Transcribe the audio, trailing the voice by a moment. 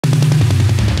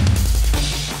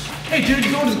Hey dude,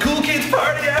 you going to the cool kids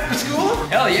party after school?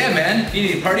 Hell yeah, man. You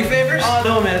need party favors? Oh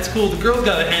no, man, it's cool. The girls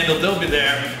got it handled. They'll be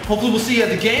there. Hopefully we'll see you at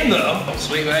the game though. Oh,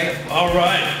 sweet, mate. All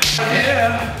right.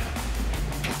 Yeah.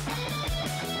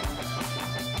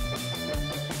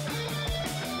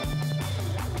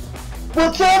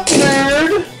 What's up,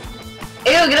 nerd?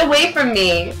 Ew, get away from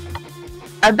me.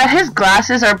 I bet his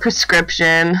glasses are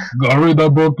prescription. Gary the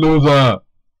book loser.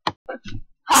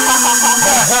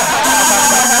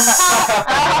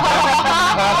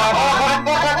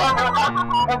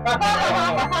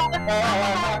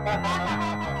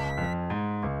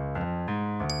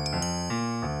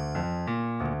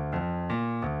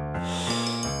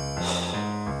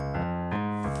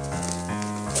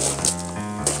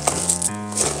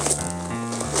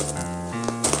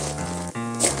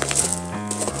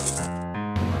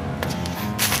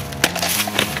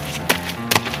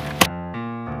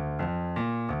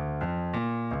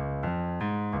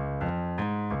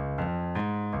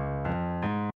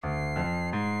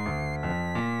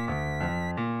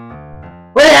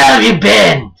 Where have you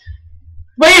been?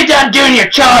 Where you done doing your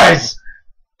chores?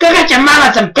 Go get your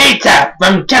mama some pizza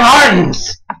from Tim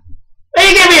Hortons. Will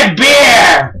you give me a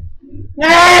beer?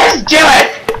 Let's do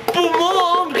it. But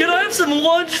Mom, can I have some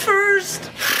lunch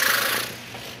first?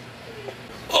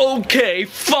 Okay,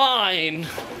 fine.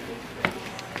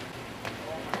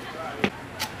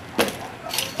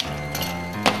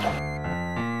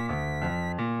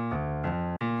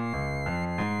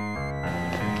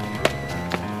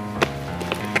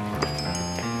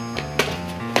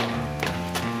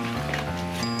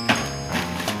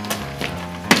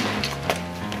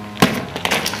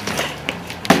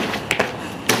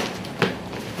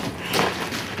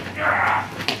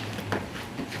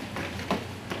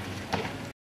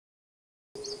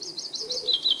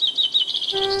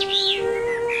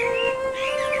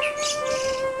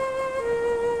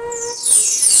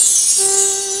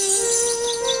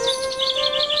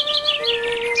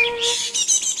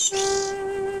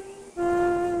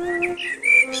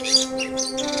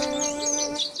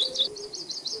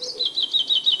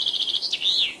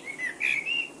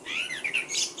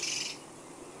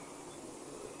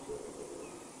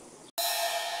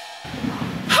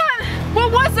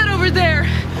 What was that over there?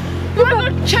 You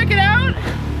wanna go check it out?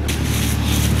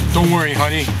 Don't worry,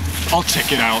 honey. I'll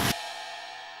check it out.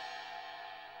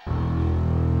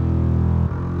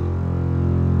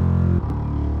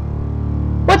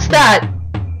 What's that?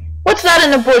 What's that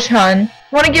in the bush, hun?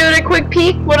 Wanna give it a quick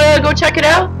peek? Wanna go check it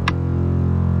out?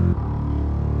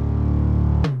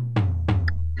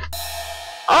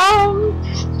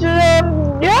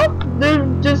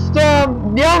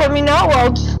 Yeah, let me know.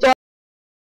 I'll just,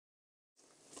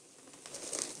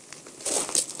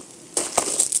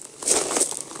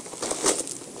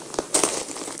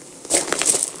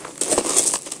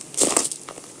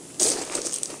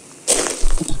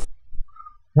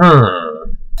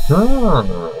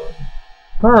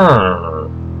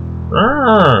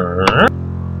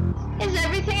 Is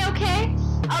everything okay?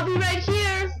 I'll be right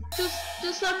here.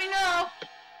 Just let me know.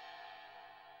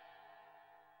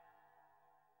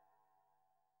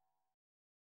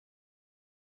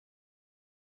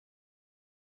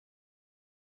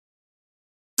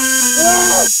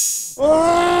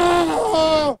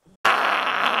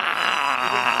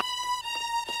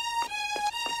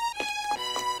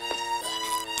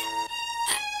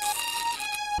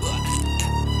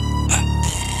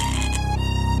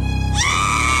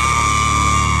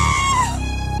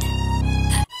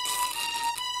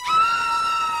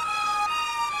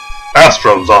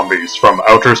 Astrozombies from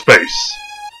outer space.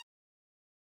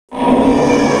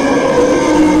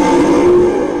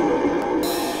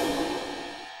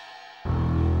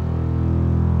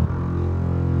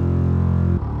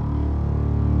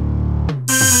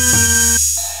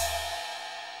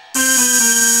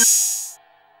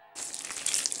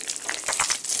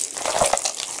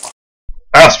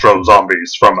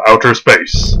 Astrozombies from outer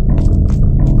space.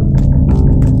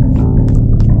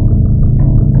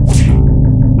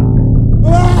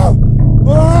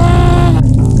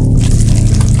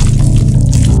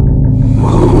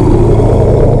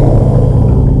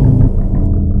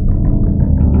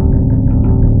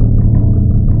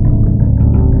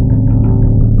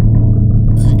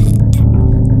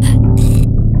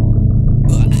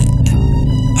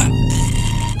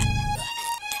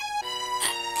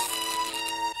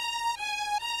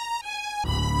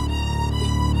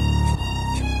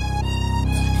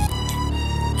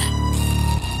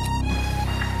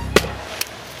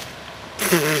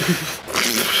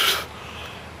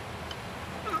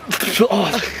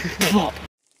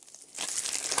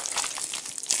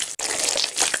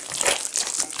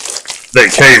 They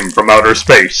came from outer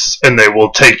space, and they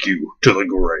will take you to the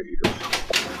grave.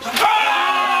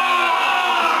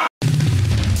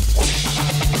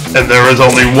 And there is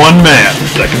only one man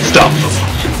that can stop them.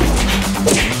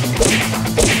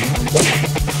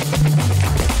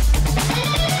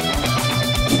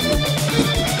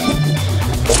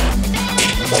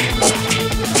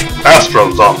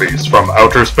 Astrozombies from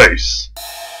outer space.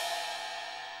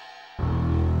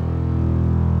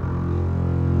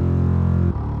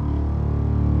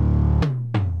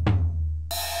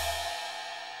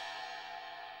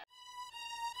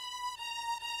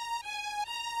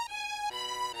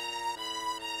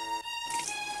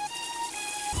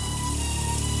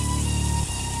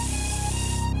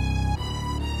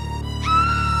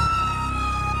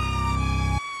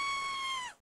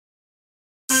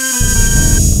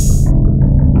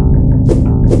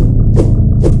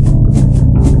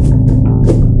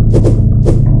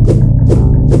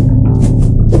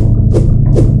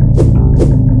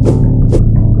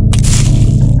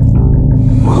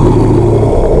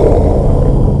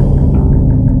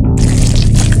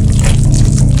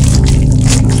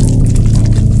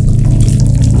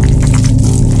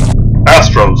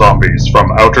 Astrozombies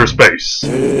from outer space.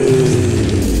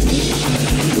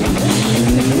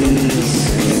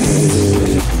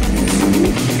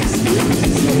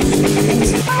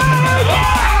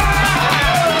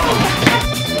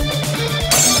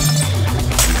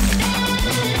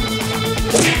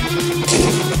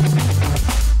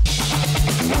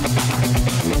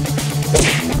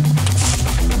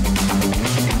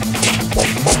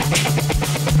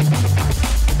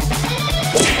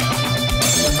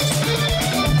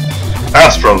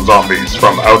 Astrozombies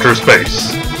from outer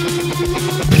space.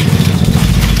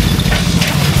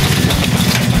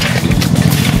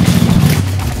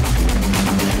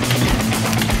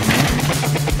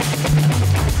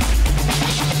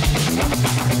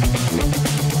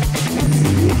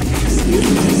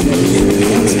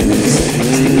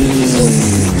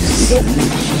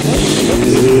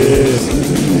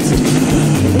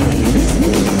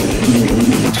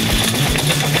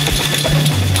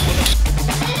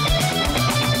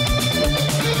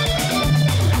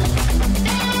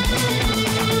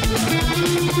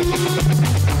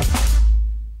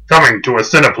 Coming to a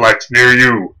Cineplex near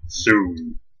you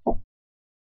soon.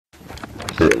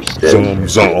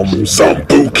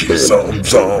 Zombookie,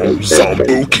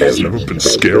 zombookies. Never been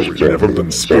scary, never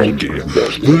been spooky.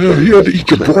 They're here to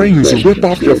eat your brains and rip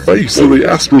off your face. They're the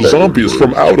astrozombies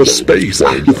from outer space.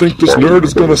 You think this nerd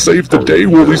is gonna save the day?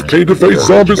 Well, these painted-faced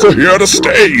zombies are here to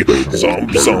stay.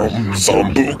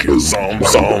 Zombookies,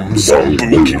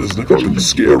 zombookies. Never been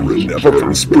scary, never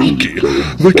been spooky.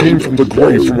 They came from the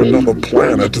grave from another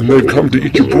planet, and they've come to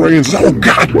eat your brains. Oh,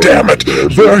 god damn it!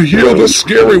 They're here, they're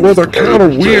scary, well, they're kinda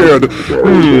weird.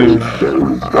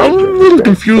 I'm a little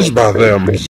confused by them.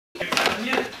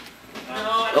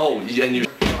 Oh, and you...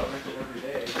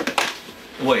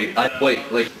 Wait, like...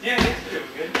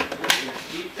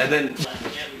 And then...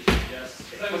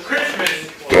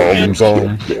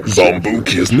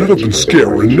 Zombookies, never been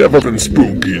scary, never been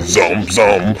spooky.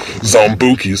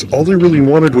 Zombookies. All they really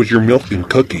wanted was your milk and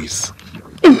cookies.